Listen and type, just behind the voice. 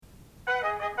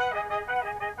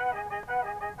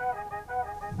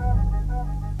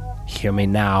hear me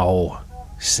now,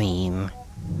 scene.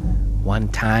 One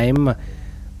time,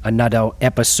 another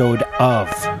episode of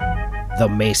The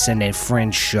Mason and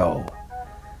Friends Show.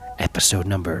 Episode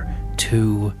number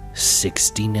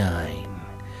 269.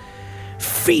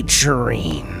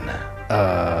 Featuring,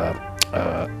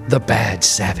 The Bad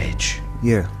Savage.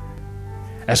 Yeah.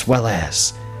 As well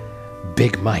as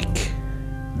Big Mike.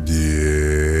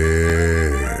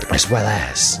 Yeah. As well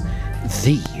as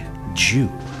The Jew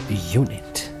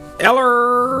Unit.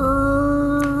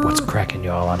 Eller. What's cracking,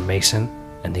 y'all? I'm Mason,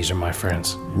 and these are my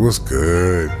friends. What's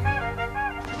good?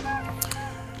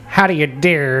 Howdy, you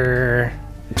dear.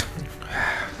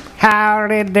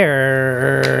 Howdy,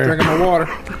 dear. Drinking my water.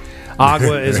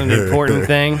 Agua is an important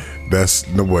thing. That's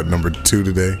number 2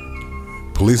 today.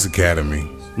 Police Academy.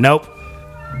 Nope.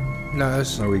 No, that's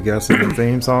So we guessing the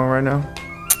theme song right now?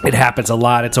 It happens a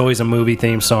lot. It's always a movie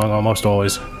theme song, almost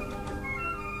always.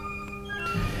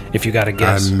 If you got to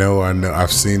guess. I know.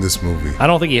 I've seen this movie. I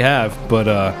don't think you have, but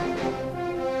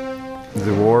Is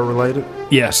it war related?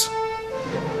 yes.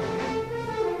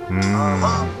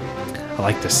 I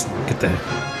like this. Get the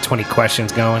 20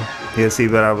 questions going. Yeah, see,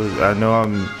 but I know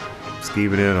I'm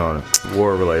skeeving in on it.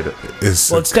 War related.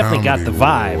 It's Well, it's definitely got the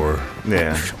vibe. War.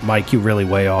 Yeah. Mike, you really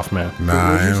way off, man. Nah,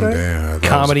 I What'd you am say? damn. I thought it was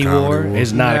Comedy war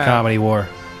is not a Nah. comedy war.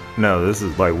 No, this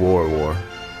is like war.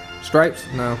 Stripes?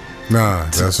 No. Nah,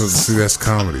 that's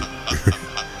comedy.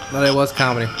 No, that was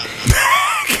comedy.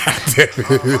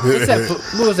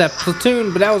 What was that?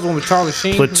 Platoon? But that was one with Charlie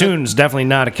Sheen. Platoon's definitely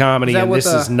not a comedy, Is that and what this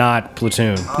is not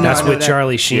Platoon. No, That's I know with that.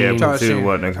 Charlie Yeah, Sheen, Charlie Platoon Sheen.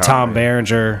 wasn't a comedy. Tom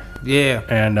Berenger, Yeah.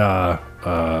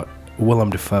 and Willem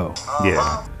Dafoe.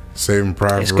 Yeah. Saving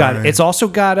Private It's got. Ryan. It's also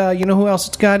got. You know who else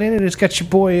it's got in it? It's got your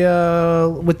boy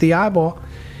with the eyeball,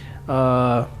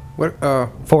 What?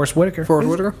 Forrest Whitaker. Forrest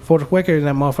Whitaker? Forrest Whitaker in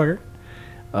that motherfucker.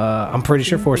 I'm pretty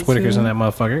sure Forrest Whitaker's in that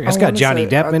motherfucker. It's got Johnny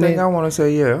Depp in it. I want to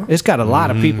say yeah. It's got a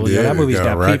lot of people. Yeah, that it's movie's got a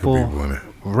got rack of people. in it.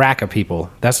 Rack of people.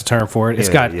 That's the term for it. It's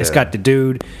Yeah, got yeah. the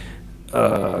dude.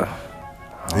 I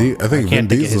think Vin think of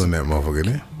Diesel his- in that motherfucker,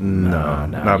 isn't he? No,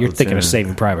 not you're thinking of Platoon.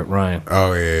 Saving Private Ryan.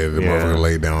 Oh yeah, the Yeah. motherfucker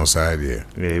laid down on side. Yeah.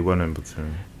 Yeah, he wasn't in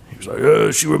Platoon. He was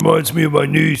like, she reminds me of my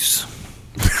niece.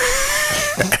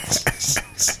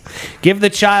 Give the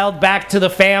child back to the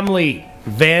family,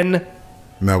 Vin.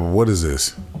 Now, but what is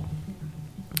this?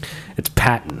 It's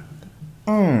Patton.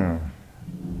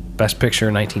 Best Picture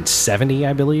in 1970,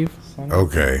 I believe.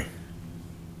 Okay.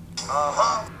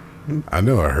 I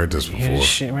know I heard this Yeah, before. this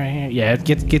shit right here. Yeah, it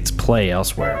gets play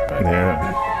elsewhere, but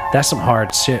Yeah. that's some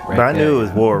hard shit right But I there. knew it was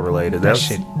war related. That That's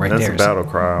shit right that's there. a battle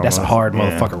cry. That's a almost. hard Yeah.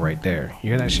 motherfucker right there. You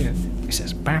hear that shit? He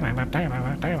says, Yeah, "Is that's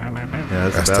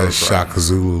That's a battle that cry. Shocka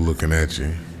Zulu looking at you.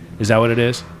 that what it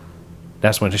is?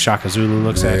 That's when the Shaka Zulu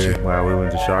looks at you. Wow, we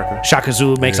went to Shocka. Shaka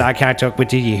Zulu makes eye contact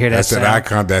with you. You hear that That's sound? that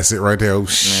icon. That's it right there. Oh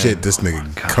shit, this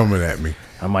nigga coming at me.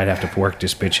 I might have to work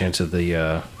this bitch into the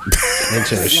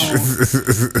into the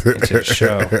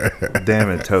show. Damn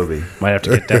it, Toby. Might have to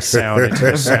get that sound into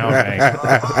the sound bank.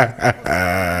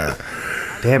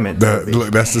 Damn it, The- Toby.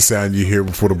 look, that's the sound you hear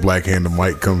before the black hand of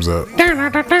mic comes up. And then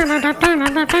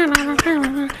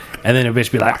a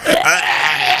bitch be like,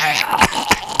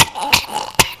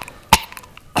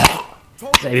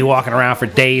 they be walking around for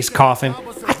days coughing.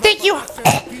 I think you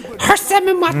hurt some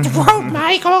in my throat,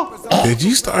 Michael. Did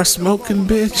you start smoking,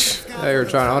 bitch? They were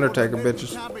trying to Undertaker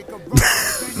bitches.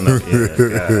 No, yeah,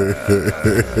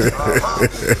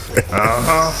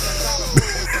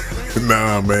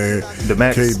 Nah, man. The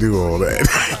Max. Can't do all that.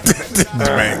 The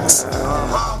Max.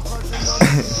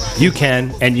 You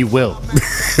can and you will.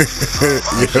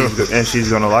 and she's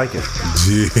gonna like it.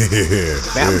 Yeah.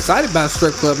 Man, I'm excited about a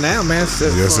strip club now, man. It's,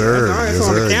 Yes, sir. It's Yes,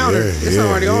 on sir. the counter. Yeah, It's yeah,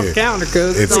 already on the yeah. counter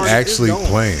because It's actually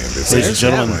planned. It's Ladies and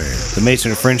actually gentlemen, planned. the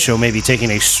Mason and Friends Show may be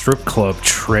taking a strip club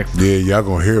trip. Yeah, y'all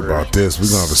gonna hear about this. We're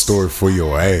gonna have a story for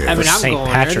your ass. I mean, I'm St.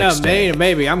 going Patrick's there. Day.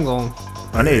 Maybe I'm going.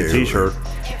 I need a T-shirt.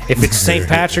 If it's St.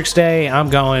 Patrick's Day, I'm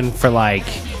going for like.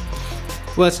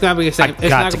 Well, it's not gonna be St. I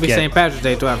got to get- St. Patrick's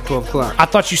Day till after 12 o'clock. I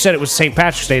thought you said it was St.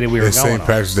 Patrick's Day that we were It's going St. on.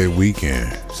 Patrick's Day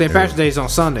weekend. St. Patrick's Day is on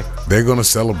Sunday. They're gonna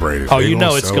celebrate it. Oh, They you know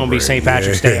gonna it's gonna be celebrate St.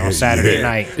 Patrick's Day on it. Saturday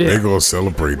night. They're gonna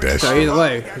celebrate that So shit. either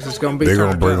way, it's just gonna be. They're gonna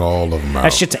turned bring up. all of them out.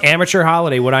 That shit's an amateur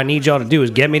holiday. What I need y'all to do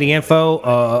is get me the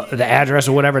info, the address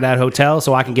or whatever, that hotel,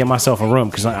 so I can get myself a room.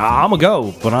 Because I'm going to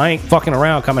go, but I ain't fucking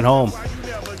around coming home.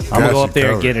 I'm going to Got go you up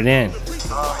there and covered. get it in.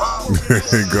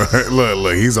 Go ahead.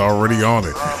 Look, he's already on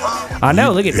it. I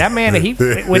know. Look at that man.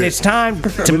 When it's time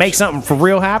to make something for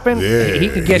real happen, he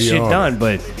can get shit done.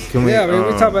 But Can we? Yeah, man,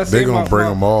 we talk about They gonna bring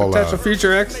them all potential out.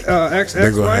 future ex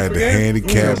They gonna have the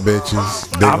handicap bitches.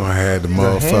 They gonna have the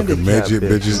motherfucking midget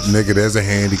bitches. Nigga, there's a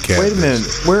handicap. Wait a minute.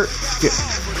 bitch.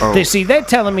 Where? see, they're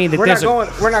telling me that We're there's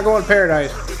not going to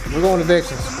Paradise. We're going to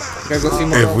Vixens. Gotta go see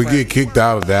my If we girlfriend. get kicked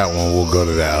out of that one, we'll go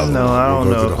to that other No, one. I don't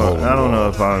We'll go know. to the hole in I don't the know wall.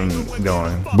 if I'm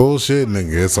going. Bullshit,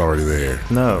 nigga. It's already there.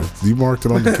 No, You marked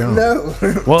it on the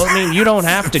calendar. well, I mean, you don't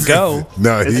have to go.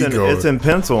 No, he going. it's in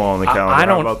pencil on the calendar. I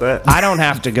don't. How about that? I don't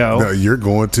have to go. No, you're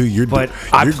going to. You're But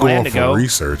I you're plan going to for go.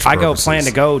 research. I go purposes. plan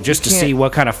to go just to see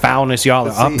what kind of foulness y'all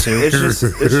are up to. It's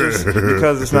just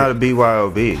because it's not a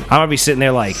BYOB. I'm gonna be sitting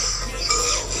there like,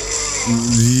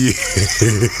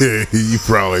 Yeah, you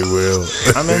probably will.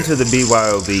 I'm into the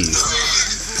BYOBs.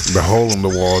 The hole in the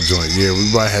wall joint. Yeah,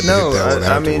 we might have to No, hit that one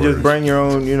I mean afterwards. just bring your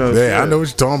own. Yeah, shit. I know what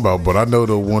you're talking about, but I know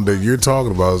the one that you're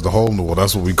talking about is the hole in the wall.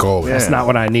 That's what we call it. Yeah. that's not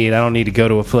what I need. I don't need to go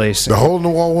to a place. The hole in the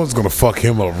wall one's gonna fuck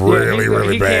him up really,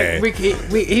 really bad.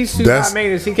 He's too That's- high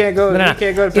maintenance. He can't go. Nah, He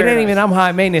can't go to it ain't Paradise. even I'm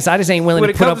high maintenance. I just ain't willing When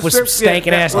to it put comes up with to some strip-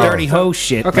 stinking ass yeah, dirty hoe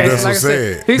shit. Okay, man. That's like I what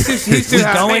said, I'm saying. he's too We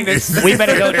high going? maintenance. We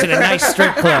better go to the nice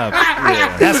strip club.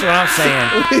 That's what I'm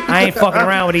saying. I ain't fucking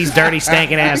around with these dirty,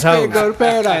 stinking ass Can't hoes. go to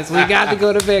Paradise. We got to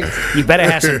go to Vegas. You better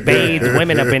have some bathed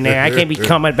women up in there. I can't be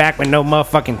coming back with no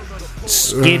motherfucking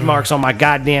skid marks on my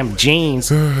goddamn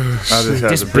jeans. I just have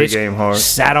This the bitch pregame hard.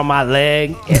 sat on my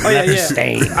leg and Oh yeah, left a yeah.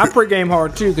 stain. I pregame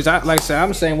hard too, because like I said, I'm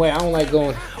the same way. I don't like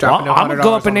going dropping. I'm gonna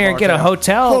go up in there and get a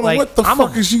hotel. Hold on, like, what the I'm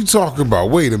fuck is you talking about?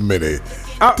 Wait a minute.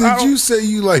 I Did don't- you say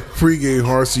you like pregame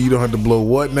hard so you don't have to blow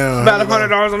what now? about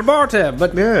 $100 on the bar tab,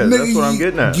 but Yeah, Nigga, that's what I'm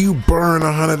getting at. You burn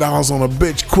 $100 on a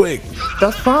bitch quick.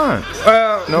 That's fine.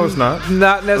 No, it's not.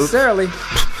 not necessarily.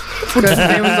 Because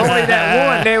there was only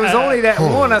that one. There was only that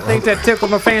one. I think that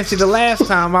tickled my fancy the last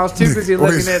time. I was too busy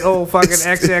looking at old fucking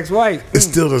XX white. It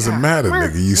still doesn't matter,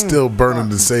 nigga. You still burning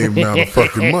the same amount of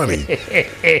fucking money.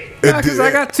 Because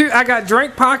I got two. I got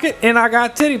drink pocket and I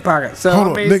got titty pocket. So Hold I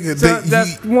on, mean, nigga, so they-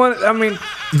 that's one. I mean,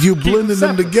 You blending them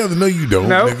separate. together? No, you don't.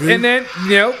 no. nigga. And then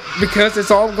because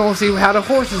it's all going to see how the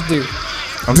horses do.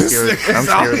 I'm scared. I'm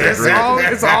scared of that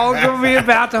reason. It's all going to be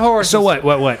about the horses. So what?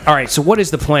 All right. So what is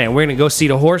the plan? We're gonna go see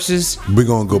the horses. We're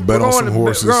gonna go bet on some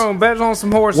horses. We're going to bet on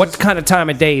some horses. What kind of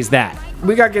time of day is that?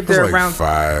 We got to get It's there like around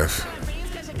 5.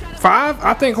 5.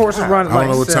 I think horses run at I don't know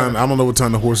like what 7. time. I don't know what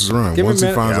time the horses run. Give me a Once he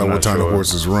minute. finds Yeah, out I'm what not time the sure.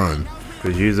 horses run,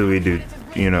 Because usually we do,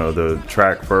 the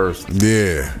track first.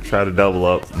 yeah, Try to double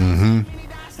up. and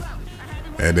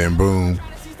then boom,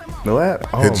 No, that.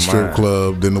 Oh hit the strip my.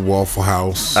 club, then the Waffle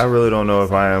House. I really don't know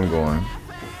if I am going.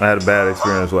 I had a bad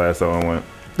experience last time I went.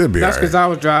 That'd be That's all because right. I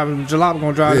was driving. Jalop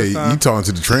going to drive this Yeah, time. you talking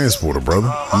to the transporter,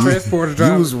 brother. Transporter You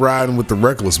driver. was riding with the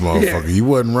reckless motherfucker. You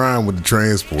wasn't riding with the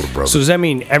transporter, brother. So does that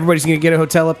mean everybody's gonna get a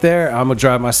hotel up there? I'm gonna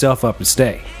drive myself up and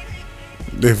stay.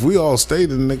 If we all stayed,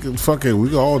 then nigga, fuck it, we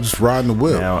could all just ride in the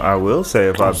whip. Now, I will say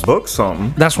if I book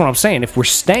something, That's what I'm saying. If we're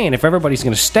staying, if everybody's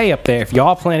gonna stay up there, if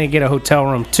y'all planning to get a hotel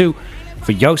room too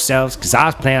for yourselves, because I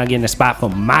was planning on getting a spot for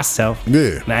myself.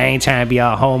 Yeah. And I ain't trying to be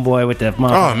all homeboy with the Oh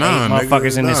motherfuckers, no,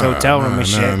 motherfuckers in this hotel room and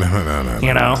shit. No,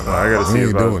 You know? I gotta see we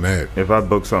ain't if doing that. if I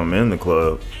book something in the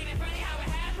club,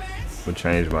 would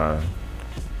change my.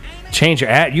 Change your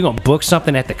ad. You gonna book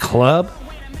something at the club?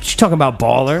 What you talking about,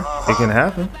 baller? It can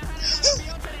happen.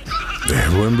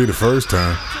 It wouldn't be the first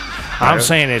time. I'm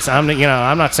saying this. I'm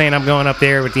not saying I'm going up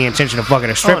there with the intention of fucking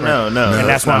a stripper. no. And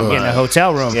that's why I'm Look. getting a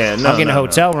hotel room. Yeah, no, I'm getting a no,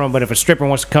 hotel room, but if a stripper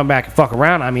wants to come back and fuck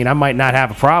around, I mean, I might not have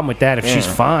a problem with that if she's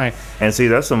Yeah. fine. And see,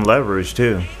 that's some leverage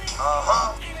too.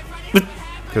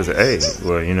 Because hey,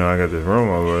 well, I got this room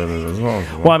over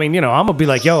there. Well, I mean, I'm gonna be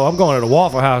like, yo, I'm going to the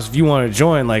Waffle House. If you want to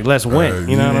join, like, let's win.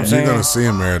 You know what I'm saying? You're gonna see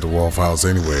him there at the Waffle House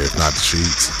anyway, if not the sheets.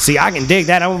 See, I can dig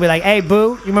that. I'm gonna be like, hey,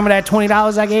 boo, you remember that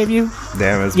 $20 I gave you?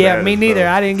 Damn, it's Yeah, bad me as neither. fuck.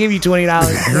 I didn't give you $20.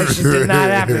 That shit did not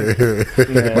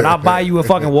happen. But I'll buy you a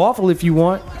fucking waffle if you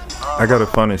want. I got a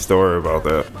funny story about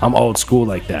that. I'm old school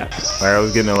like that. Like I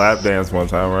was getting a lap dance one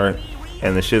time, right?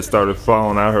 And the shit started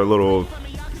falling out her little,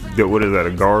 what is that,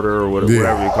 a garter or whatever, Yeah.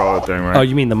 whatever you call it thing, right? Oh,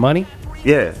 you mean the money?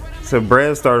 Yeah. So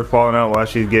bread started falling out while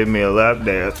she's giving me a lap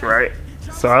dance, right?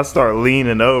 So I start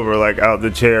leaning over, like out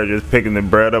the chair, just picking the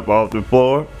bread up off the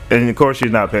floor. And of course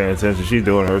she's not paying attention. She's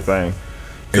doing her thing.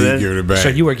 And then- you give it back. So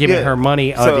you were giving Yeah. her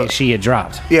money So- that she had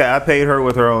dropped. Yeah, I paid her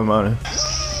with her own money.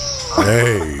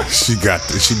 Hey, she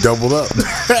doubled up.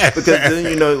 Because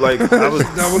then, like I was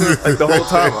like the whole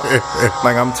time,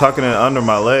 like I'm tucking it under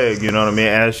my leg, you know what I mean,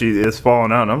 as she is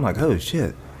falling out. And I'm like, oh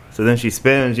shit. So So then she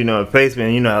spins, you know, a face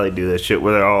spin. You know how they do that shit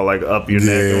where they're all like up your neck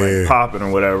and like popping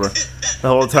or whatever. The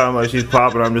whole time like she's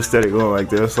popping, I'm just steady going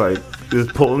like this, like just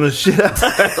pulling the shit out.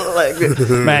 Like this.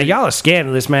 Man, y'all are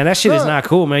scandalous, man. That shit is not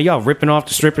cool, man. Y'all ripping off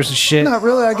the strippers and shit. Not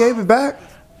really. I gave it back.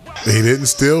 He didn't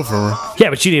steal from her.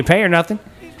 Yeah, but you didn't pay her nothing.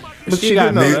 But she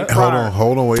got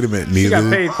Hold on, wait a minute. got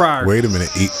paid prior. Wait a minute.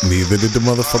 Neither did the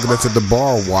motherfucker that's at the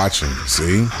bar watching.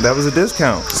 See? That was a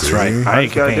discount. That's Right. I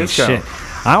ain't got a paying discount. shit.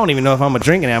 I don't even know if I'm gonna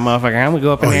drink in that motherfucker. I'm gonna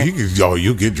go up in there.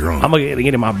 You get drunk. I'm gonna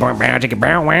get in my brown, take a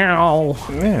brown, wow.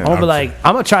 Yeah. I'm gonna be like,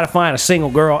 I'm gonna try to find a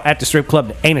single girl at the strip club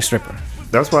that ain't a stripper.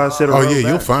 That's why I said.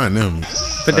 You'll find them.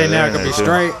 But they're not yeah, gonna be too.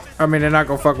 straight. I mean, they're not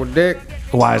gonna fuck with dick.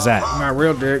 Why is that? Not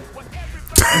real dick.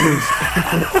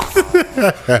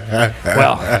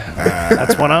 Well,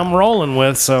 that's what I'm rolling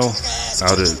with. So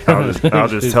I'll just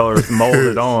tell her it's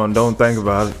molded on. Don't think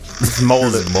about it. It's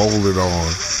molded. Molded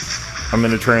on. I'm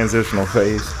in a transitional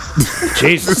phase.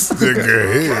 Jesus.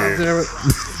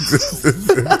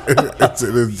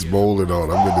 It's molded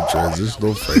on. I'm in the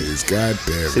transitional phase. God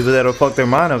damn See, it. but that'll fuck their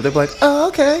mind up. They're like, Oh,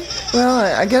 okay.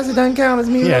 Well, I guess it doesn't count as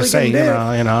me. Yeah, really say getting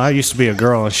dick. you know, I used to be a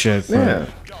girl and shit. But yeah.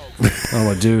 I'm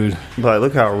a dude. Like,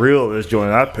 look how real this joint.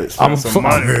 I spent some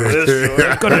money for this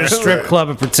joint. Go to the strip club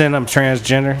and pretend I'm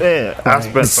transgender. Yeah, I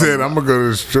spent Said some, I'm gonna go to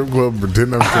the strip club and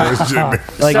pretend I'm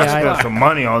transgender. Like I yeah, spent some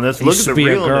money on this. I Look used at to the be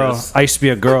a girl. realness. I used to be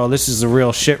a girl. This is the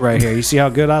real shit right here. You see how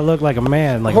good I look? Like a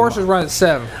man. Like Horses run at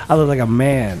 7. I look like a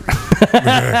man.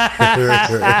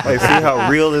 Like, see how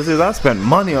real this is? I spent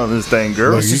money on this thing,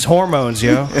 girl. This is hormones,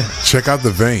 yo. Check out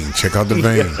the vein. Check out the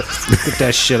vein. Look at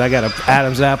that shit. I got an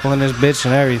Adam's apple in this bitch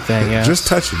and everything, yeah. Just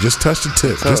touch it. Just touch the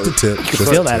tip. Just the tip. You Just can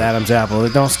feel the that tip. Adam's apple.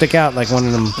 It don't stick out like one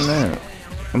of them. Man.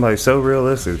 I'm like so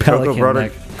realistic. Pelican Cocoa butter,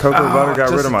 neck. cocoa butter got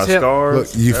just rid of a my tip.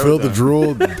 scars. Look, you feel the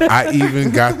drool? I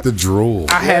even got the drool.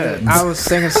 I was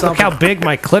singing Look something. how big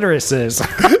my clitoris is.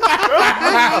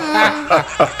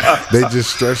 They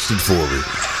just stretched it for me.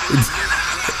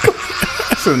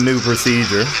 It's a new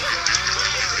procedure.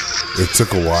 It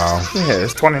took a while. Yeah,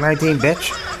 it's 2019,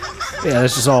 bitch. Yeah,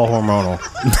 this is all hormonal.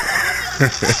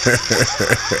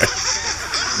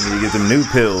 You get them new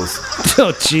pills.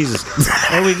 Oh, Jesus.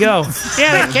 There we go.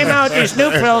 Yeah, they came out with these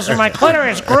new pills and my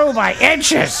clitoris grew by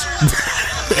inches.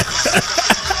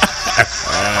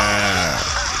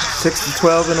 6 to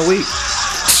 12 in a week.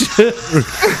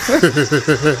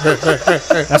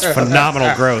 That's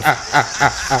phenomenal growth.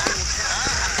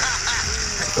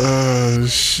 Oh,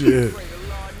 shit.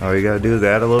 All you gotta do is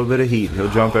add a little bit of heat. He'll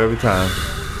jump every time.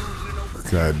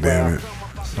 God damn it.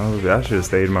 I should have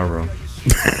stayed in my room.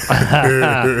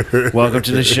 Welcome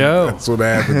to the show. That's what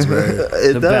happens, man.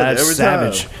 It The does Bad every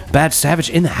Savage. time. Bad Savage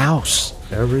in the house.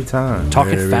 Every time.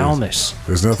 Talking Yeah, it is. foulness.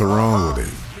 There's nothing wrong with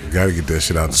it. You gotta get that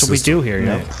shit out the That's what we system. do here,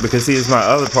 yo. Because see, it's my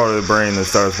other part of the brain that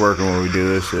starts working when we do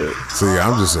this shit. See,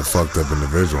 I'm just a fucked up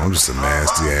individual. I'm just a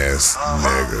nasty ass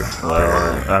nigga.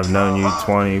 Period. I've known you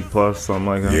 20 plus, something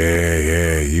like that.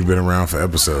 Yeah. You've been around for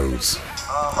episodes.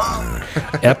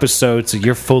 Episodes of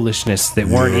your foolishness that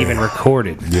weren't even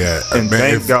recorded. Yeah. And man,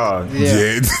 thank if- God.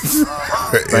 Yeah.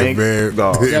 Thank man,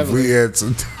 God. if we had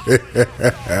some.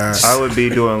 I would be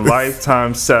doing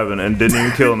lifetime 7 and didn't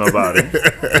even kill nobody.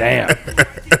 Damn.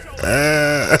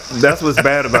 That's what's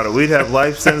bad about it. We'd have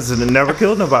life sentences and never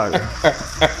killed nobody.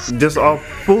 Just all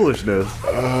foolishness.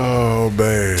 Oh,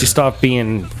 man. Just stop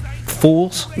being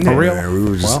fools. For real. Man, we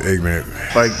were just Well, ignorant.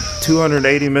 Like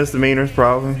 280 misdemeanors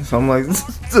probably. So I'm like,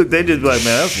 they just be like,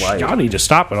 man, that's light. y'all need to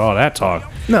stop with all that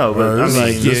talk. No, but this I'm is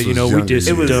like, this Yeah, was you know, we younger did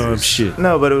some years. dumb shit.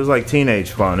 no, but it was like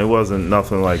teenage fun. It wasn't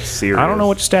nothing like serious. I don't know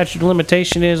what the statute of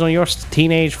limitation is on your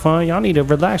teenage fun. Y'all need to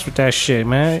relax with that shit,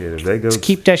 man. Shit, if they go- Just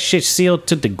keep that shit sealed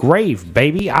to the grave,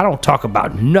 baby. I don't talk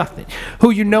about nothing. Who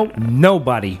you know?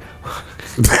 Nobody.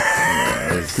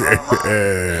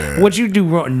 What you do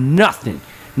wrong? Nothing.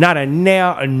 Not a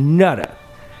nail, a nutter.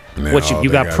 Man, What all you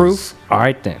they got proof? is- All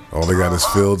right then. all they got is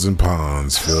fields and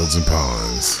ponds.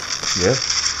 Yeah.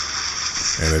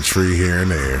 And a tree here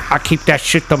and there. I keep that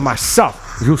shit to myself.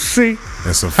 You see?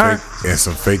 And some Huh?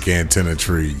 fake antenna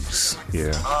trees.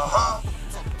 Yeah.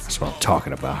 That's what I'm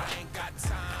talking about.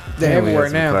 They're everywhere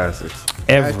Some now. classics.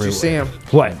 Everywhere. You see them.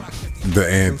 What? The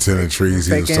antenna trees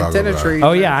he Fake was talking antenna about. trees.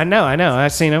 Oh yeah, I know.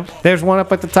 I've seen them. There's one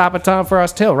up at the top of Tom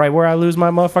Frost Hill, right where I lose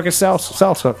my motherfucking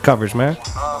cell covers, man.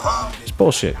 It's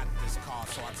bullshit.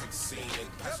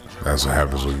 That's what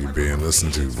happens when you're being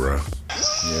listened to, bro.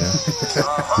 Yeah.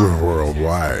 We're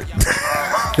worldwide.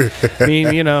 I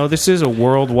mean, you know, this is a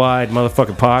worldwide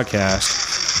motherfucking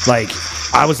podcast. Like,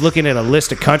 I was looking at a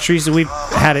list of countries that we've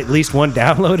had at least one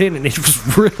downloaded, and it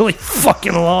was really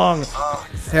fucking long.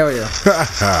 Hell yeah.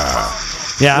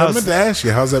 Yeah, I meant to ask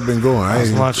you, how's that been going? I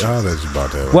ain't watching. hollered at you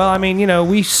about that. well, I mean,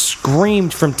 we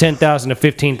screamed from 10,000 to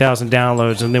 15,000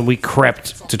 downloads, and then we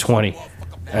crept to 20.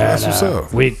 That's what's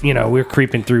up. We're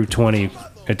creeping through 20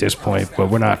 at this point, but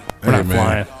we're not Hey,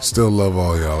 flying. Still love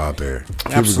all y'all out there.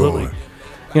 Keep Absolutely. it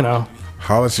going.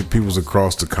 Holler at your peoples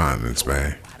across the continents,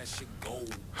 man.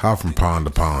 How from pond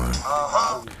to pond.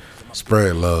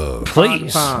 Spread love.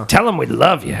 Please tell them we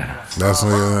love you. That's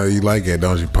what you like it,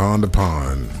 don't you? Pond to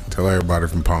pond. Tell everybody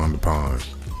from pond to pond.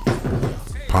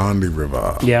 Pondy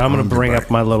River. Yeah, I'm gonna Pondy bring Bank.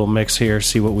 up my little mix here.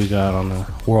 See what we got on the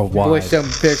worldwide. Boy, show me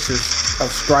pictures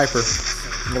of Striper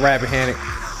in the Rappahannock.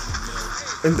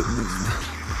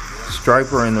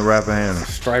 Striper in the Rappahannock.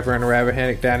 Striper in the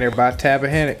Rappahannock down there by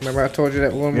Tappahannock. Remember I told you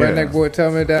that one Yeah. redneck boy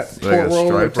told me that Like Port a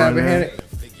Royal or striper in there? Tappahannock?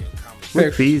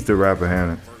 What feeds the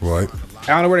Rappahannock? What? I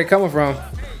don't know where they coming from.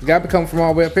 They got to be coming from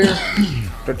all the way up here.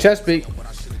 The Chesapeake.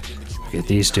 Look at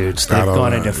these dudes. I They've don't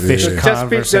gone know. into fish Yeah.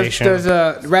 conversation. Does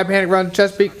the Rappahannock run to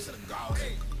Chesapeake?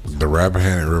 The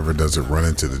Rappahannock River doesn't run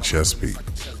into the Chesapeake.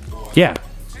 Yeah,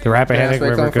 the Rappahannock Yeah, that's where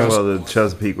it River come from. goes. Well, the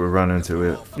Chesapeake would run into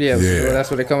it. Yeah, Yeah. well, that's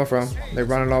where they coming from. They're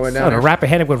running all the way down No, the there.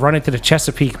 Rappahannock would run into the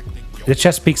Chesapeake. The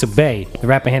Chesapeake's a bay. The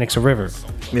Rappahannock's a river.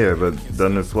 Yeah, but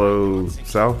doesn't it flow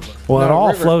south? Well, No, it all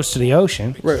river. flows to the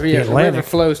ocean. Yeah, the the river Atlantic.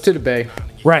 flows to the bay.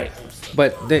 Right.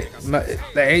 But the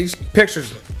age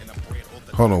pictures.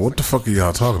 Hold on, what the fuck are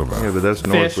y'all talking about? Yeah, but that's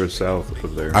north Fish. or south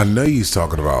of there. I know he's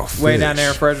talking about fish. Way down there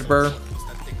in Fredericksburg.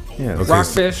 Yeah, Okay,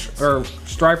 Rockfish or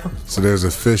striper. So there's a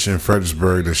fish in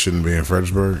Fredericksburg that shouldn't be in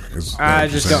Fredericksburg? Is that I what you're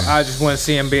just saying? don't. I just want to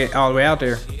see them be all the way out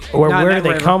there. Where Not do that they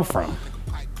river. come from?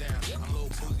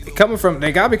 Coming from,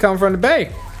 they gotta be coming from the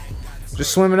bay.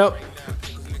 Just swimming up.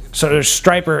 So there's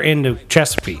striper into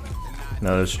Chesapeake.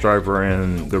 no, there's striper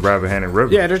in the Rappahannock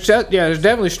River. Yeah, there's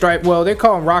definitely stripe. Well, they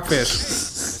call them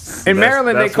rockfish. In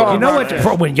Maryland, they that's call what- them. You know what?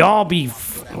 Bro, when y'all be.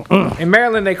 In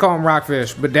Maryland, they call them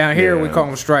rockfish, but down here we Yeah. call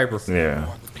them striper. Yeah.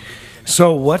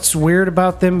 So what's weird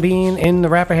about them being in the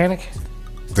Rappahannock?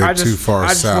 They're too far I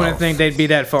just south. wouldn't think they'd be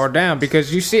that far down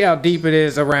because you see how deep it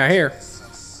is around here.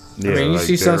 Yeah, I mean, you like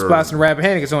see some they're- spots in the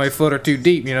Rappahannock, it's only a foot or two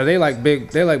deep. You know, they like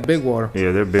big water.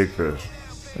 Yeah, they're big fish.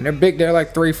 And they're big. They're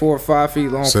like 3, 4, 5 feet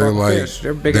long. So they're fucking like, fish.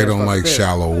 They're big. they ass don't fucking like fish.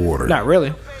 shallow water. Not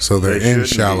really. So they're They in shouldn't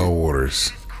shallow be.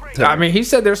 waters. I mean, he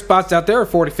said there's spots out there are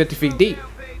 40, 50 feet deep.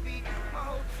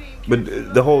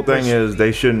 But the whole thing is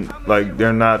they shouldn't, like,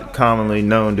 they're not commonly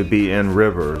known to be in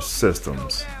river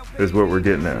systems, is what we're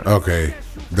getting at. Okay,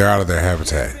 they're out of their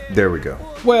habitat. There we go.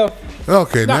 Well,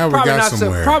 Okay, now we probably got not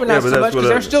somewhere. probably Yeah, not but so that's much what because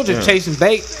they're I- still just yeah. chasing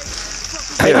bait.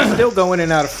 They're still going in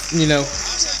and out of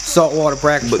saltwater,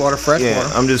 brackish water, freshwater.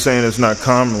 Yeah, I'm just saying it's not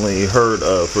commonly heard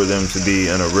of for them to be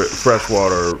in a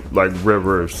freshwater, like,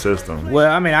 river system.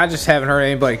 Well, I mean, I just haven't heard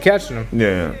anybody catching them.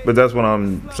 Yeah, but that's what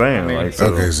I'm saying. Like, so,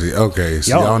 Okay,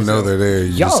 so y'all know they're there.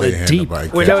 You y'all just are ain't had deep. nobody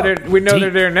We catch know they're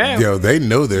Deep. there now. Yo, they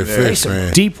know their They fish, some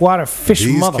man. deep water fish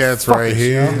These motherfuckers. cats right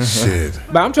here, yo. shit.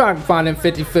 But I'm trying to find them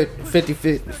 50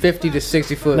 to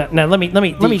 60 foot. Now let me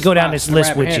Deep go down spots this in the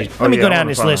list with you. Rappahannock. Let me yeah, go I down wanna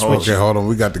this find list holes. with you. Okay, hold on.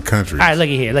 We got the countries. All right,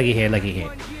 looky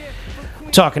here.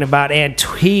 Talking about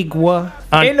Antigua,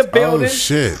 In the Oh building.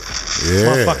 shit!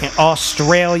 Yeah. fucking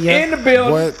Australia, In the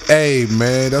building. What? Hey,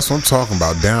 man, that's what I'm talking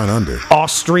about. Down under.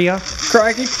 Austria,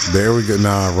 Crikey. There we go.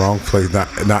 Nah, wrong place. Not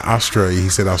Australia. He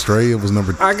said Australia was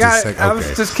number. I got it. second. I was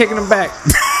Okay. just kicking them back.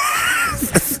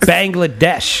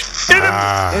 Bangladesh,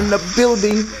 In the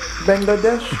building,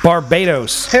 Bangladesh.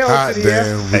 Barbados, Hell Hot to the yeah.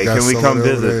 damn. hey, got can we some come over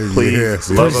visit, there. please? Yes,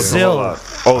 Love yes. us a whole lot.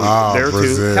 Oh, Ah, there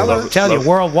Brazil. too. Hello. tell you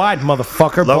worldwide,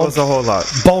 motherfucker. Love us a whole lot.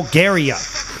 Bulgaria,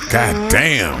 God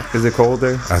damn. Is it cold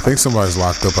there? I think somebody's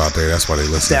locked up out there. That's why they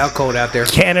It's listen. out cold out there.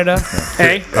 Canada,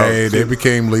 Hey, Hey, they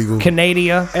became legal.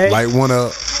 Canada, Light one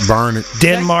up, burn it.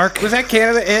 Denmark, was that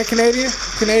Canada and Canada?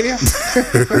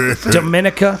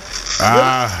 Dominica,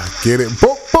 Get it.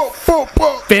 Boop, boop, boop,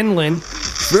 boop. Finland,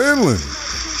 Finland.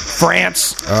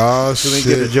 France, Oh, Can we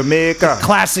get a shit. Jamaica?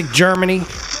 classic Germany.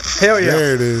 Hell yeah.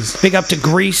 There it is. Big up to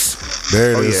Greece,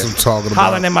 There it is. yeah. I'm talking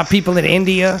hollering about. at my people in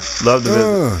India, Love to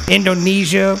visit.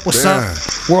 Indonesia. What's Yeah.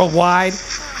 up? Worldwide.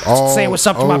 All Saying what's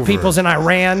up to my over. peoples in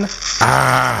Iran.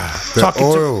 The Talking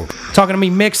oil. talking to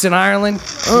me mix in Ireland.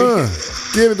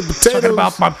 Get it, the potatoes. Talking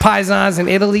about my paisans in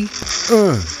Italy.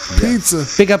 Pizza.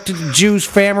 Big up to the Jews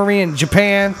family in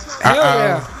Japan, Hell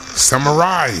yeah.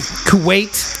 Samurai.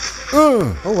 Kuwait,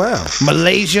 Oh wow.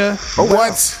 Malaysia,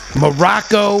 What?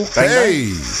 Morocco,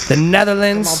 Hey, the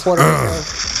Netherlands, Puerto Rico.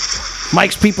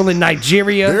 Mike's people in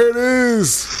Nigeria, there it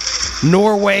is.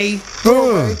 Norway,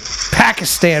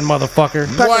 Pakistan, motherfucker,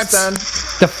 Pakistan.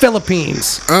 the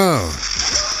Philippines,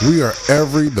 We are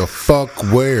every the fuck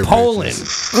where. Poland,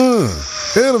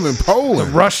 bitches. Hit them in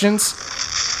Poland. Russians,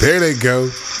 There they go.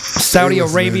 Saudi Hey,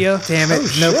 listen, Arabia. Damn it.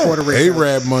 No Puerto Rico.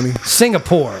 Arab money.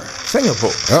 Singapore. Singapore.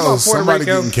 Oh, on, Puerto somebody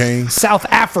Rico. getting cane. South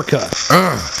Africa.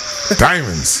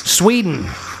 Diamonds. Sweden.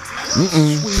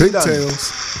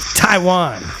 Pigtails.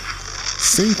 Taiwan.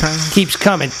 Sea time. Keeps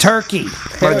coming. Turkey.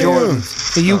 Hell yeah.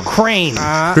 The Ukraine.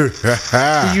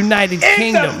 The United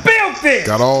Kingdom.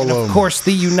 Got all of them. Of course,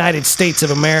 the United States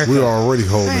of America. We're already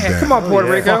holding it down. Come on,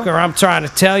 Puerto Rico. Fucker, I'm trying to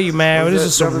tell you, man. This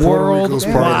is some Puerto Rico's part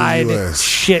of the worldwide US.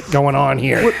 shit going on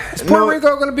here. Is Puerto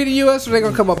Rico going to be the U.S. or are they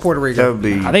going to come up Puerto That Rico? would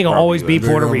be. I think it'll always be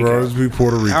Puerto Rico. Always be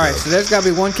Puerto Rico. All right, so there's got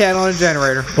to be one cat on a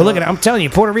generator. Well, look at it. I'm telling you,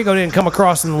 Puerto Rico didn't come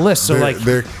across in the list. So, like,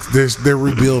 they're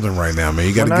rebuilding right now, man.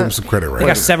 You got to give them some credit right they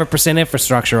got now. 7%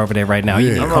 infrastructure over there right now. You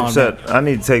Yeah. need to I'm calm down. upset. I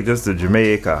need to take this to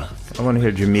Jamaica. I want to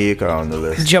hear Jamaica on the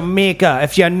list. Jamaica.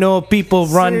 If you know people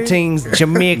run things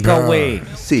Jamaica way,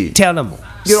 See. tell them.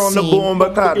 Get on the See.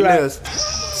 bomba clot list.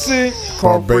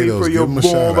 Call free Barbados, for your give 'em a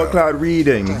shout bomba out. clot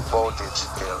reading.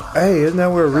 Hey, isn't that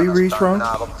where Riri's from?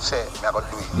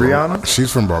 Rihanna?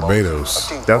 She's from Barbados.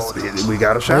 That's we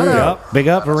got a shout out. Big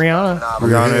up for Rihanna.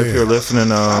 Rihanna, if Yeah. you're listening,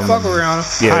 Fuck with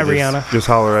Rihanna. yeah, Hi, just, Rihanna. Just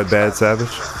holler at Bad Savage.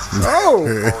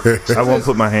 Oh, I won't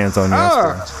put my hands on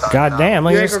you. God damn,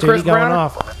 look You at ain't this got dude Chris going Brown?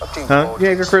 off. Huh? you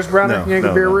ain't got Chris Brown? No, You ain't gonna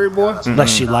no, be a no. rude boy? Unless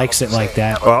she likes it like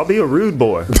that. Oh, I'll be a rude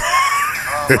boy.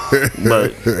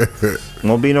 But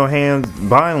won't be no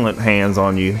violent hands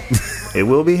on you. It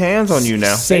will be hands on you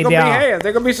now. Say They're gonna be down. hands.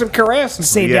 They're gonna be some caressing.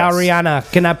 Say Yes. down,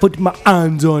 Rihanna. Can I put my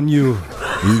hands on you?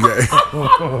 You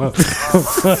got,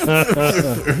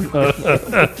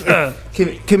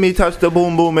 Can me touch the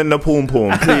boom boom and the poom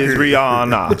poom, please,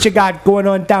 Rihanna? What you got going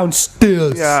on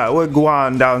downstairs? Yeah, we're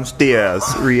going downstairs,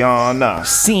 Rihanna.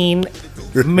 Scene.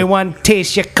 Me want to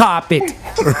taste your carpet.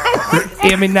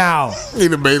 Hear me now. he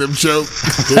done made him choke.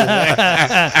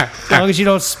 As long as you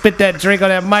don't spit that drink on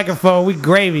that microphone, we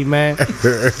gravy, man.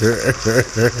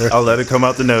 I'll let it come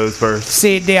out the nose first.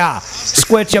 Sit there.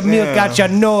 Squirt your milk out your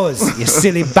nose, you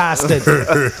silly bastard.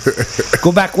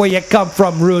 Go back where you come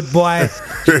from, rude boy.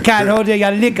 You can't hold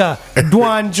your liquor. Go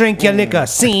on, drink your liquor.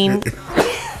 Scene.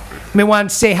 Me want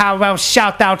to say how about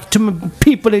shout out to my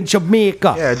people in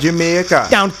Jamaica. Yeah, Jamaica.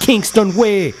 Down Kingston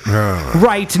Way.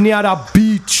 Right near the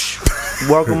beach.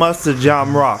 Welcome us to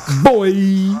Jam Rock. Boy.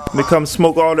 We come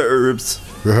smoke all the herbs.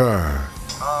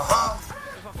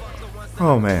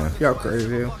 Oh man. Y'all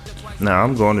crazy. Nah,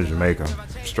 I'm going to Jamaica.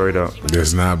 Straight up.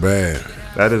 That's not bad.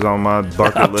 That is on my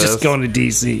bucket I'm list. just going to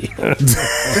DC.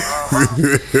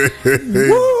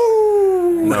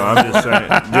 No, I'm just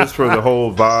saying, just for the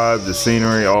whole vibe, the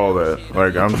scenery, all that.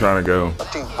 Like, I'm trying to go,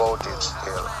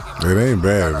 It ain't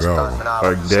bad at all.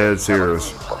 like, dead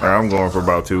serious. Like, I'm going for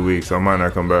about 2 weeks. I might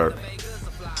not come back.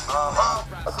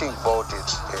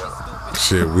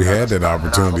 Shit, we had that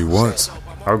opportunity once.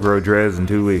 I'll grow dreads in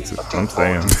 2 weeks. I'm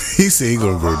staying. He said he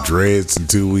gonna grow dreads in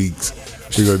 2 weeks.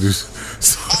 He gonna do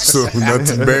some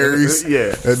nuts and berries.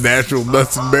 Yeah. Natural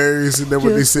nuts and berries. And then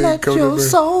what they said, come to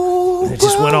It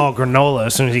just went all granola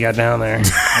as soon as he got down there.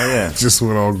 Oh, yeah. just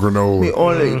went on granola. We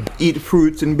only eat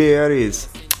fruits and berries.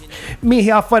 Me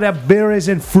here for the berries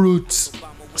and fruits.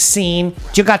 Scene.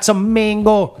 You got some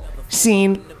mango.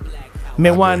 Scene. Me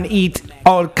want to eat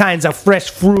all kinds of fresh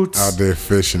fruits. Out there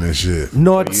fishing and shit.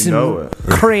 Nuts You know and it.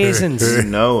 craisins. You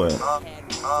know it.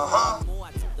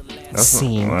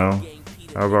 Scene. Well,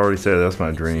 I've already said that's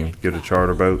my dream. Get a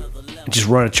charter boat. Just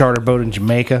run a charter boat in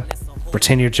Jamaica.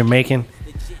 Pretend you're Jamaican.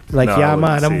 Like, No, I yeah, wouldn't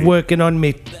man, I'm see. working on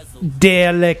me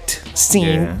dialect scene.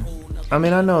 Yeah. I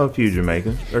mean, I know a few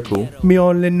Jamaicans. They're cool. Me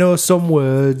only know some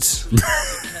words.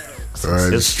 All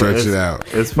right, just stretch it out.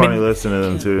 It's funny listening to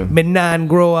them, too. Me nan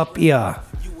grow up here.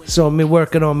 So me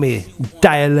working on me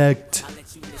dialect.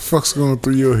 Fuck's going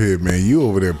through your head, man? You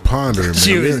over there pondering, man.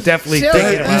 She was definitely Shit,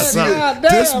 thinking man. about something. God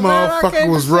damn, This man, I motherfucker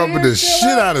can't was see rubbing it, the shit. shit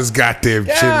out of his goddamn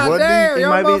chin, God wasn't damn, He y'all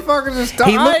might be- motherfuckers is stuck.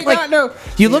 He looked like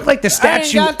you look like the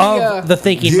statue got the, of the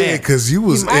thinking he? Yeah, man. because you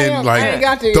was I in ain't like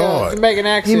got the thought. Jamaican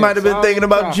accent. He might have been so I thinking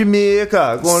don't about know.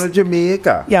 Jamaica. Going to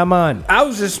Jamaica. Yeah, man. I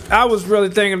was really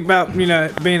thinking about,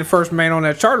 being the first man on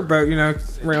that charter boat,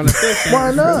 around the fish.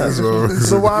 Why not?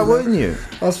 So why wouldn't you?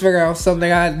 Let's figure out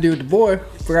something I had to do with the boy.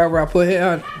 Figure out where I put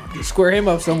him, square him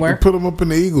up somewhere. Put him up in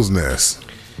the eagle's nest.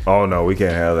 Oh no, we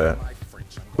can't have that.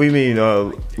 We mean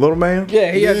little man?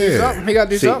 Yeah, he got to do Yeah. something. He got to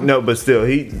do See, something. no, but still,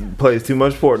 he plays too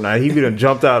much Fortnite. He be done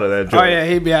jumped out of that Oh joint. yeah,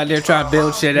 he'd be out there trying to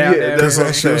build shit out Yeah, there. That's what that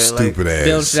I'm shit saying, like, stupid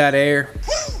Build ass. shit out of air.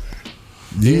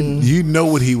 You know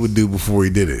what he would do before he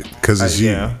did it, because it's you.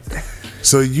 Yeah.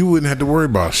 So you wouldn't have to worry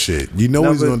about shit. You know No,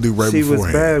 what he's but gonna do right see, what's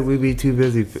beforehand. bad, we'd be too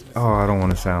busy. Oh, I don't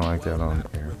want to sound like that on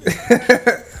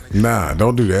air. Nah,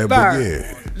 don't do that. Nah. But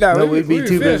yeah, No, we'd be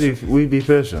too busy. We'd be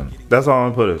fishing. That's all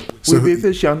I'm putting. So We'd be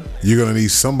fishing. You're gonna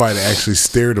need somebody to actually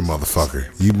steer the motherfucker.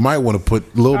 You might want to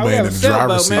put Lil Oh, we Man have in a the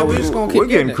driver's sailboat, seat. man. We with just you. gonna keep We're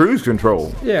getting it. cruise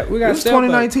control. Yeah, we got It's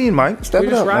 2019, Mike. Step We it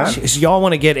just up, man. ride. So y'all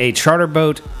want to get a charter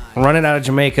boat, run it out of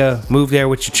Jamaica, move there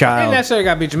with your Ain't child. necessarily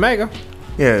got to be Jamaica.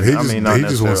 Yeah, He I just, mean, not he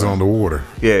just wants it on the water.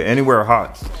 Yeah, anywhere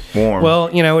hot, warm.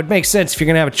 Well, you know, it makes sense if you're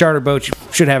gonna have a charter boat, you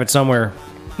should have it somewhere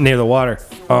near the water.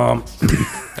 But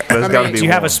it's gotta be Do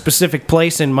you have a warm. specific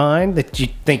place in mind that you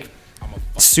think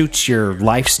suits your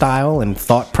lifestyle and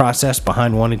thought process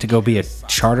behind wanting to go be a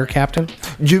charter captain?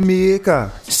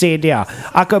 Jamaica? Say there,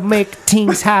 I could make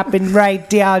things happen right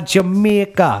there,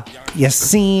 Jamaica. You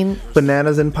seen?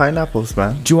 Bananas and pineapples,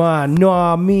 man. Do I know what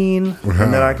I mean?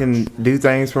 And then I can do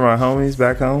things for my homies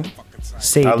back home.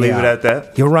 Say I'll leave it there. at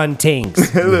that. You run things.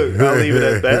 Look, I'll leave it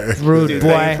at that. Rude do boy.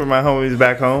 things for my homies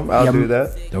back home. I'll Yeah, do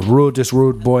that. The rudest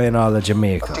rude boy in all of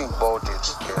Jamaica. Think about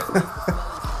it.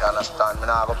 You understand? Me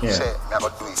nah go say it. Me I go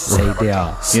do it. Say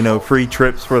there. You know, free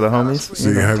trips for the homies. So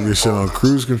you can have your shit on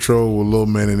cruise control with Lil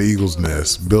Man in the Eagle's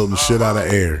Nest, building shit out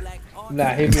of air. Nah,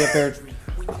 he'd be up there.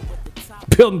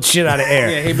 Building shit out of air.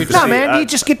 Yeah, he'd be Nah, man, you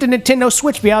just get the Nintendo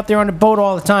Switch, be out there on the boat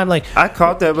all the time. Like, I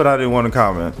caught that, but I didn't want to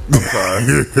comment. I'm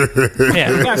sorry.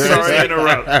 yeah. Sorry to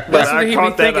interrupt. But That's what I he be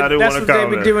caught that. thinking. I didn't That's want to what they be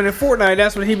comment. doing in Fortnite.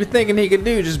 That's what he be thinking he could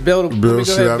do. Just build. Let me go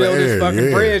shit ahead out and of build this air, fucking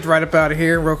yeah. bridge right up out of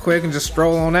here real quick and just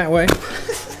stroll on that way.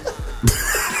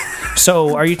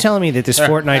 So, are you telling me that this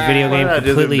Fortnite video Why game did I just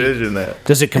completely envision that?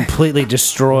 does it completely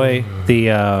destroy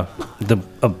the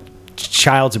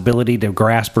child's ability to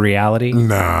grasp reality?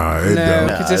 Nah, it No, don't.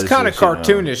 because it's it's kind of just,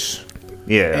 you know, cartoonish.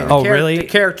 Yeah. Oh, really? The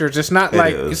characters. It's not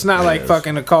like is. it's not It like is.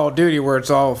 fucking a Call of Duty where it's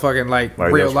all fucking like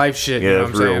real that's- life shit. Yeah, You know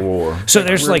it's what I'm real saying? war. So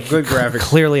there's real like good graphics.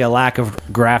 clearly a lack of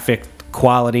graphic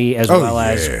quality as Oh, well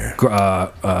yeah.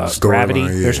 as gravity.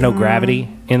 Storyline, yeah. There's no gravity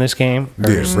in this game. Or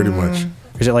Yeah, pretty much.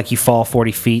 is it like you fall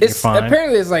 40 feet, It's you're fine?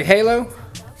 apparently it's like Halo.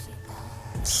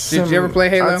 Did you ever play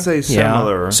Halo? I'd say Yeah.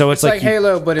 similar. So it's it's like you-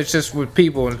 Halo, but it's just with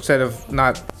people instead of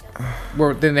not.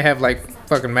 Where then they have like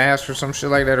fucking masks or some shit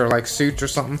like that, or like suits or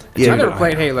something. Yeah, I never but-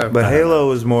 played Halo. But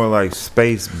Halo is more like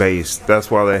space based.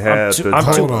 That's why they had the.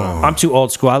 Hold on. I'm too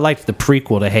old school. I liked the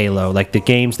prequel to Halo, like the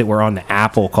games that were on the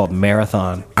Apple called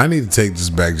Marathon. I need to take this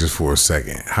back just for a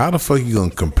second. How the fuck you gonna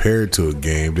compare it to a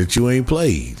game that you ain't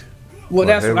played? well,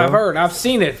 that's what Halo? I've heard. I've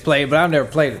seen it played, but I've never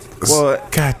played it. Well,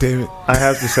 God damn it. I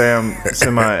have to say I'm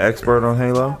semi-expert on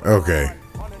Halo. Okay.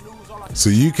 So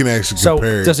you can actually So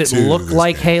compare does it to look this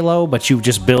like game. Halo, but you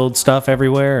just build stuff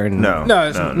everywhere? And No, No,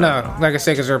 it's, no. Like I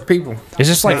said, because there are people. is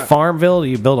this like Farmville? Do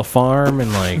you build a farm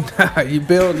and like? You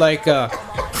build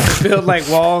like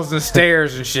walls and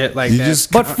stairs and shit like You that.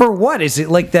 just But for what? Is it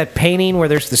like that painting where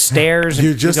there's the stairs and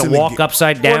You're you just can in the walk ga-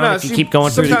 upside down no, if you keep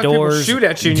going through the sometimes people doors? shoot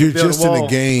at you and you're you build just a in wall the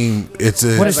game. It's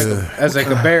a, What it's, is a as like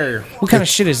a barrier. What kind of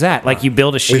shit is that? Like you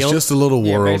build a it's shield? just a little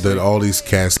Yeah, world basically. that all these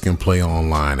cats can play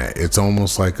online at. It's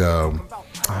almost like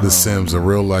The Sims, a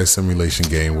real life simulation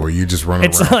game where you just run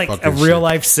It's around. like fucking a real shit.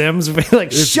 life Sims. Like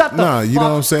It's- shut the nah, you know what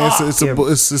I'm saying?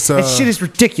 It's That shit is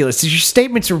ridiculous. Your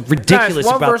statements are ridiculous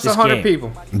One about versus this 100 game.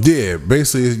 people. yeah.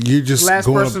 Basically, you're just Last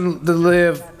going. person to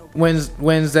live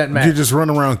wins that match. You just run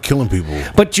around killing people.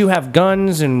 But you have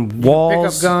guns and Pick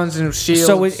walls. up guns and shields.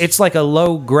 So it's like a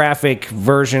low graphic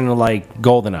version of like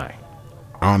GoldenEye.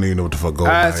 I don't even know what the fuck goes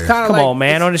It's on. kind of Come like on,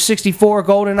 man. On the 64 I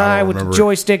GoldenEye don't with the remember.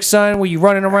 joystick, son, where you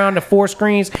running around the 4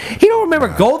 screens. You don't remember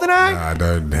GoldenEye? I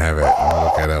don't have it. I'll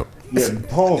look that up. Yeah,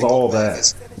 pause all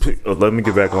that. Let me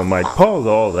get back on mic. Pause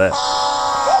all that.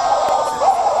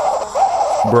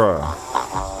 Bruh.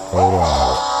 Hold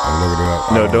on. I'm looking it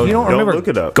up. No, don't, You don't remember look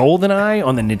it up. GoldenEye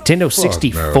on the Nintendo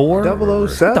 64? no. What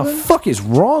 007? the fuck is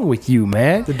wrong with you,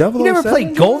 man? The You never 007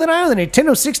 played GoldenEye on the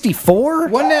Nintendo 64?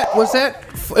 was that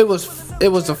it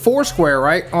was a 4 square,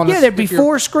 right? On Yeah, the, there'd be if you're-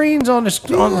 4 screens on the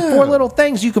 4 little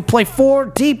things. You could play 4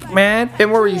 deep, man.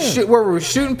 And where were we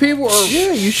shooting people? Or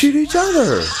Yeah, you shoot each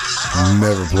other.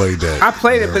 Never played that. I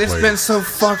played it, Never but it's played been so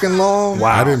fucking long.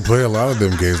 I didn't play a lot of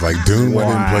them games like Doom. I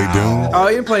didn't play Doom. Oh,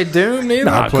 you didn't play Doom neither?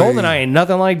 Nah, played- GoldenEye ain't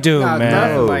nothing like Doom, Nah, man.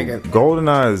 nothing Oh, like it.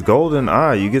 GoldenEye is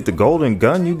GoldenEye. You get the golden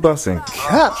gun, you busting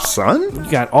caps, son. You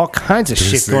got all kinds of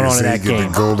shit This going nigga on in said that you get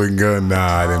game. the golden gun. Nah,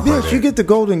 I didn't play Yes, that. you get the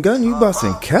golden gun, you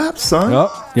busting caps, son.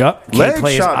 Yup. Can't Leg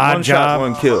play his shot, odd one shot, job.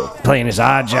 one kill. Playing his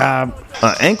odd job.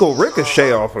 Ankle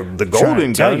ricochet off of the Trying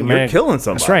golden to tell gun, you, you're man. killing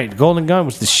somebody. That's right. The golden gun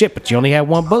was the shit, but you only had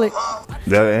 1 bullet.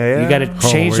 Yeah. You got to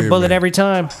change wait the a bullet minute. every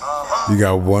time. You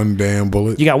got one damn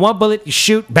bullet. You got 1 bullet, you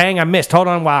shoot, bang, I missed. Hold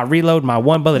on while I reload my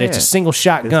 1 bullet. It's a Yeah. single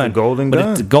shot It's gun. the golden but gun.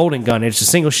 it's a golden gun. It's a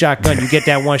single shot gun. You get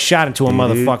that 1 shot into a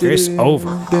motherfucker, it's over.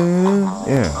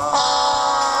 Yeah.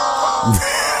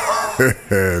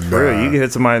 For real, you can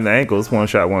hit somebody in the ankle. It's one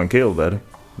shot, one kill, buddy.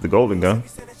 The golden gun.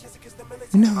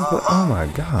 Oh my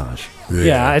gosh.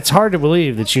 Yeah, it's hard to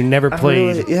believe that you never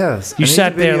played. Yes. You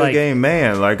sat there like game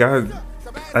man. Like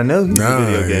I know he's a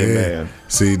video game man.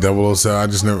 See,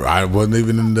 007. I wasn't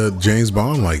even into James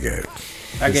Bond like that.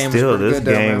 That game Still, was pretty this good,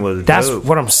 though, game man. was. that's dope.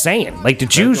 what I'm saying. Like the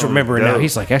Jews remember it now. dope.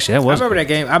 He's like, actually, that I was. remember that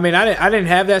game. I mean, I didn't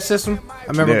have that system. I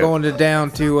remember going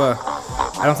down to.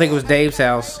 I don't think it was Dave's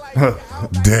house.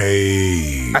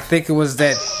 Dave. I think it was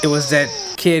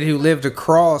that kid who lived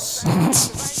across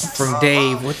from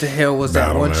Dave. What the hell was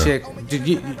that one chick? Did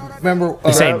you remember?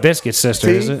 This ain't Biscuit's sister,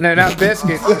 is it? No, not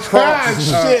Biscuit.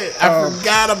 Shit, I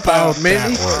forgot about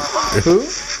Mindy. that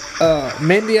Who?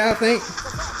 Mindy, I think.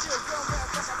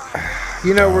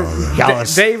 You know,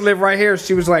 Dave lived right here.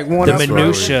 She was like one The up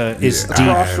minutia is deep.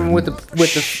 across from with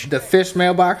the fish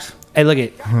mailbox. Hey, look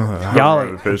at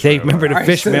y'all. They remember the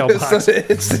fish mailbox.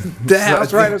 It's the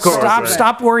house right across.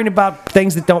 Stop worrying about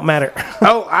things that don't matter.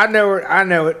 Oh, I know her. I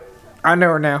know it. I know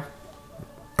her now.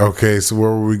 Okay, so where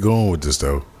were we going with this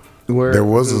though? There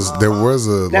was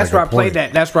a. That's like where a I played point.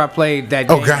 that. That's where I played that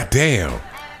game. Oh goddamn!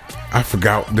 I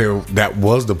forgot that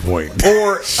was the point.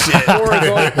 Or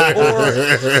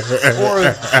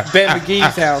Ben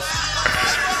McGee's house.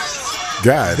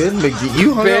 God, Ben McGee.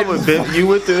 You hung out with Ben. You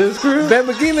went to his crib. Ben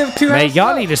McGee lived 2 houses. Man,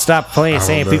 y'all need to stop playing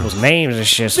saying know. people's names and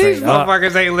shit These straight up.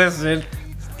 motherfuckers ain't listening.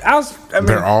 I mean,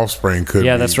 their offspring could.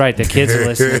 Yeah, be. that's right. The kids are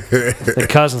listening. The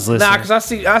cousins listening. nah, because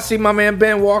I see my man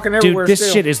Ben walking everywhere. Dude, this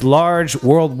still. shit is large,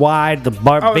 worldwide, the it's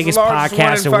the biggest largest one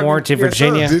podcast in in Warrenton, fucking- yes, sir.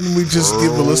 Virginia. Didn't we just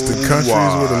give a list of countries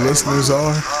where the listeners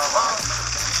are?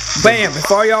 Bam! If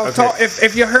all y'all talk,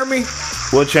 if you heard me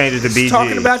We'll change it to BG.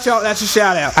 talking about y'all, that's a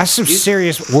shout out. That's some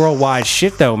serious worldwide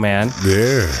shit, though, man.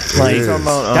 Yeah, Like, it is.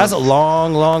 that's a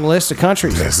long, long list of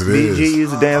countries. Yes, it BG is.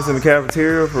 used to dance in the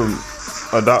cafeteria from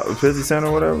a 50 Cent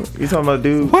or whatever. You talking about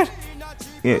dude? What?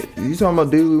 Yeah, you talking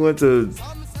about dude we went to.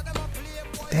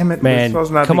 Damn it, Man, we're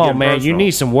supposed not to come get on, man. You personal.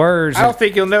 need some words. I don't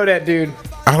think you'll know that dude.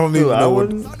 I don't even Dude, I know what.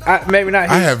 wouldn't. Maybe not.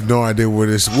 I His, have no idea where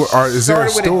this. Is there a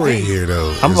Started with a story D. here though?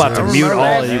 I'm Is about to there- mute her all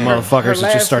last of you name- motherfuckers her and just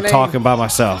last start name- talking by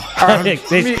myself. mute-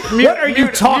 What are you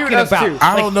mute talking us about? too.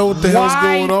 I don't know what the hell's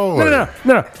going on.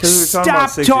 No. we were talking Stop about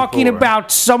talking 64.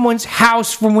 about someone's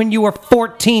house from when you were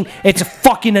 14. It's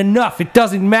fucking enough. It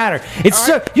doesn't matter. It's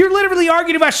you're literally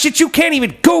arguing about shit you can't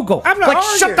even Google. I'm not like,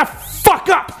 arguing. shut the fuck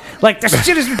up. Like, this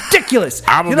shit is ridiculous.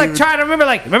 I don't You're like even- trying to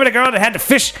remember the girl that had the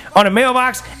fish on a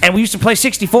mailbox and we used to play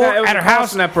 64 No, it was at her across house,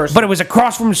 from that person. but it was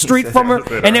across from the street from her,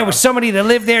 and there was somebody that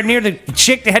lived there near the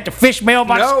chick that had the fish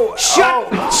mailbox. No.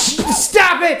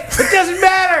 Stop it! It doesn't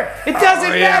matter. It doesn't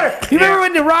matter. You remember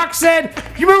when The Rock said?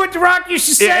 You remember what The Rock used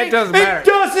to say? Yeah, it doesn't matter. It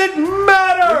doesn't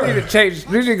matter. We need to change.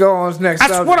 We need to go on to the next.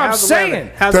 That's subject. what I'm How's the saying.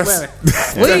 weather? How's the That's, weather?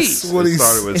 Please. that's what It he's.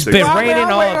 started with It's 60. been Well, raining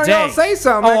I'm all waiting on day. y'all to say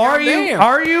something. Oh, Like, are you? goddamn.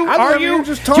 Are you? I Are love you?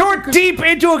 just talking You're 'cause- deep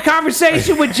into a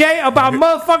conversation with Jay about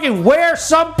motherfucking where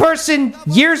some person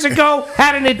years ago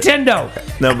had a Nintendo.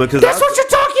 No, because That's what you're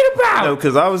talking about. No,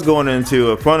 because I was going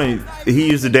into a funny. He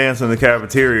used to dance in the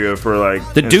cafeteria for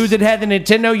like The dude that had the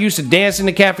Nintendo used to dance in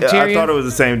the Yeah, cafeteria. I thought it was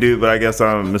the same dude, but I guess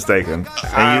I'm mistaken.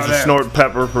 And he used to snort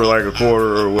pepper for like a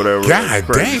quarter or whatever. God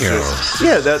Crazy damn. shit.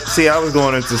 Yeah, that. See, I was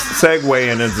going into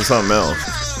segueing into something else,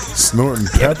 Snorting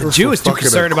pepper. the Jew for was too fucking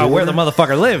concerned a about where the quarter?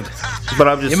 motherfucker lived. but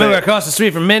I'm just You remember saying. across the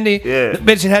street from Mindy? Yeah. The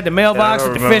bitch that had the mailbox Yeah,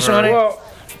 I with the fish on remember. it? Well,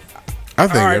 I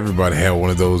think All right. everybody had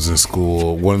one of those in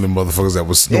school. One of them motherfuckers that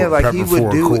was Yeah, snorting like pepper he for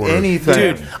would a do quarter. anything.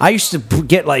 Dude, I used to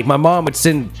get like my mom would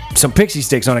send some pixie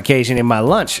sticks on occasion in my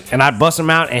lunch, and I'd bust them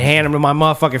out and hand them to my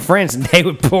motherfucking friends, and they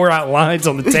would pour out lines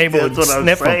on the table and That's what I'm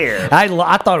sniff them. saying.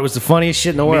 I thought it was the funniest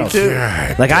shit in the world. too.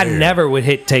 God Like I damn. never would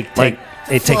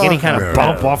take any kind of no.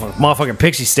 bump off a motherfucking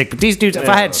pixie stick. But these dudes, if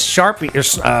I had Sharpie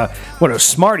or what are those,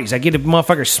 Smarties, I get a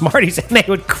motherfucker Smarties and they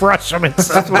would crush them and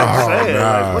stuff. That's what I'm Oh, saying.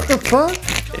 nah. Like, what the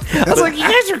fuck? I was like, you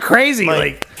guys are crazy.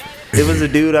 Like, It was a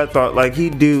dude I thought like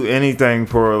he'd do anything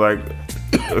for like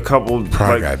a couple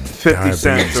Probably like got 50 cents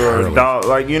diabetes or a early. dollar,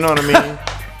 like you know what I mean.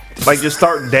 Like just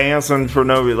start dancing for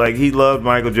no reason. Like he loved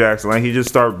Michael Jackson. Like he just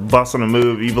start busting a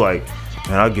move. You'd be like,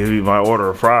 man, I'll give you my order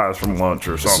of fries from lunch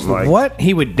or something like. what?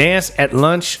 He would dance at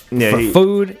lunch Yeah, for he-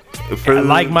 food, Food,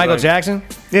 like Michael like- Jackson?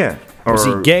 Yeah. Or Was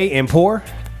he gay and poor?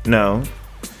 no.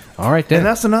 All right then. And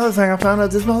that's another thing I found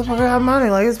out. This motherfucker got money.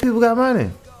 Like his people got money.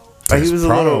 Like That's he was a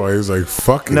probably little. why he was like,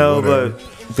 fuck it. No, whatever.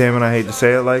 but damn it, I hate to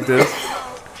say it like this,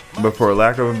 but for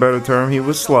lack of a better term, he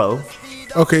was slow.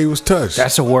 Okay, he was touched.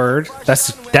 That's a word.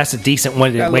 That's a decent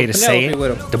way Got a to little say Penelope it.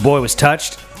 with him. The boy was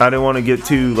touched. I didn't want to get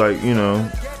too like you know.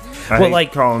 I Well, hate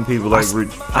like, calling people like.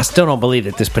 I still don't believe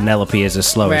that this Penelope is as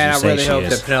slow Man, I as you really say she hope is.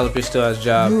 that Penelope still has a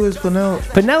job. Who is Penelope?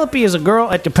 Penelope is a girl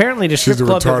at apparently the strip She's a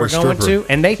club that we're retarded going stripper.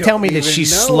 to, and they tell me that even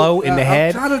she's know. slow in the I'm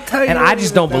head, trying to tell you, and you I don't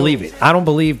just even don't know. believe it. I don't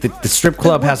believe that the strip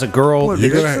club has a girl.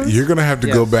 You're gonna have to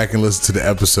go Yes. back and listen to the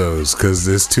episodes because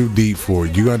it's too deep for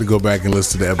you. You got to go back and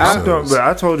listen to the episodes.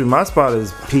 I told you my spot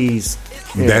is Peace.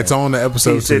 That's on the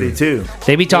episode Peace City too. too.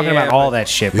 They be talking Yeah, about all but- that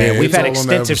shit, man. Yeah, We've it's had all on the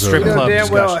extensive episode. strip You know club damn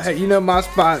well, discussions. you know my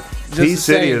spot. Just Peace the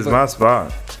City same, is but my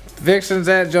spot. Vixen's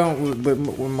that joint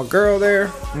with my girl there.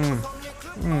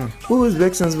 Who was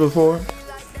Vixens before?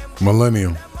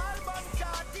 Millennium.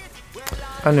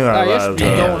 I knew I Oh, yes, lied.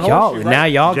 yeah. Damn, Going y'all, horsey, now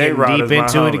right? y'all J getting Rod deep is my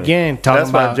into it homie. again. Talking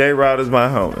That's why about, J Rod is my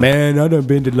homie. man, I done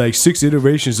been to like 6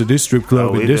 iterations of this strip club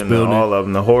Oh, we in this been to building. all of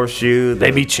them. The Horseshoe.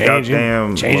 They the be changing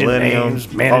Millennium. names,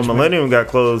 Oh, management. Millennium got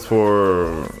closed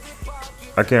for.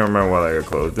 I can't remember why they got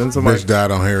closed. Didn't somebody? Bitch died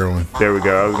on heroin. There we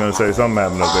go. I was gonna say something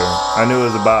happened up there. I knew it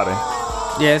was a body.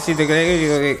 Yeah, see, they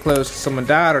gonna get close. Someone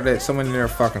died or that someone in there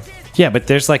fucking. Yeah, but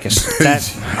there's like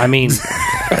that. I mean,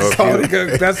 That's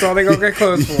all they gonna get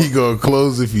close for. You gonna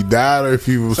close if you died or if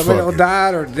you was Somebody fucking.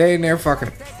 died or they in there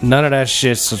fucking. none of that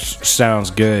shit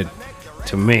sounds good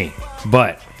to me.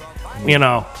 But, you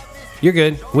know, you're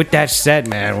good. With that said,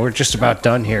 man, we're just about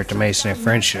done here at the Mason and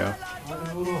Friends show.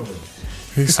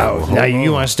 He said, well, Now, hold you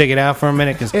on. want to stick it out for a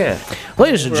minute? 'Cause Yeah.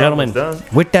 ladies and We're gentlemen, almost done.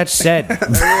 with that said,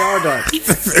 They are done.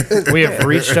 we have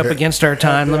reached up against our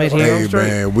time limit Hey here.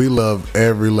 man, we love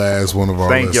every last one of our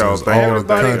Thank y'all. listeners. Thank all the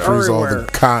everybody countries, all everywhere.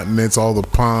 the continents, all the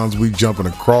ponds. We jumping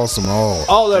across them all.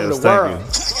 All over Yes, the thank world.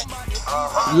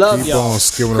 Love Keep y'all. on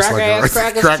skimming us like Cracker-ass a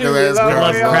crackers cracker too. We ass love We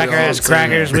love y'all. cracker ass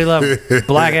crackers. We love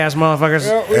black ass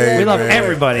motherfuckers. Hey, we love man,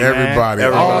 everybody, man. everybody,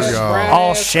 All, all y'all.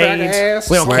 all Ass, shades. cracker ass,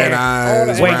 We don't Slant care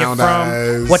eyes, where you're round from,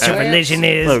 eyes. what your Slants. religion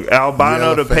is. Look, albino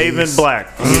Yellow to pavement face.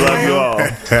 black. We love you all.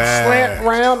 Slant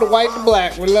round to white to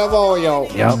black. We love all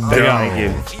y'all. Yep. Thank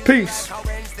you. Peace.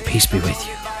 Peace be with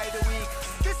you.